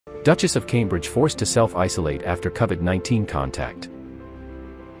Duchess of Cambridge forced to self-isolate after COVID-19 contact.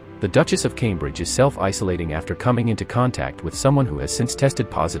 The Duchess of Cambridge is self-isolating after coming into contact with someone who has since tested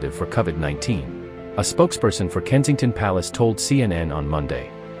positive for COVID-19, a spokesperson for Kensington Palace told CNN on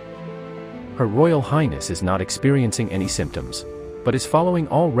Monday. Her Royal Highness is not experiencing any symptoms, but is following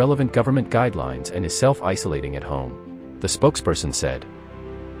all relevant government guidelines and is self-isolating at home, the spokesperson said.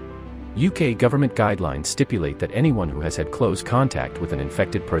 UK government guidelines stipulate that anyone who has had close contact with an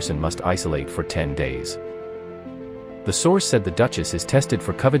infected person must isolate for 10 days. The source said the Duchess is tested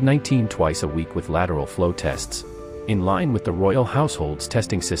for COVID-19 twice a week with lateral flow tests, in line with the royal household's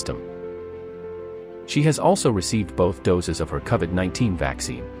testing system. She has also received both doses of her COVID-19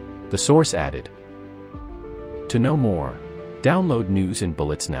 vaccine, the source added. To know more, download News in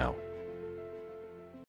Bullets now.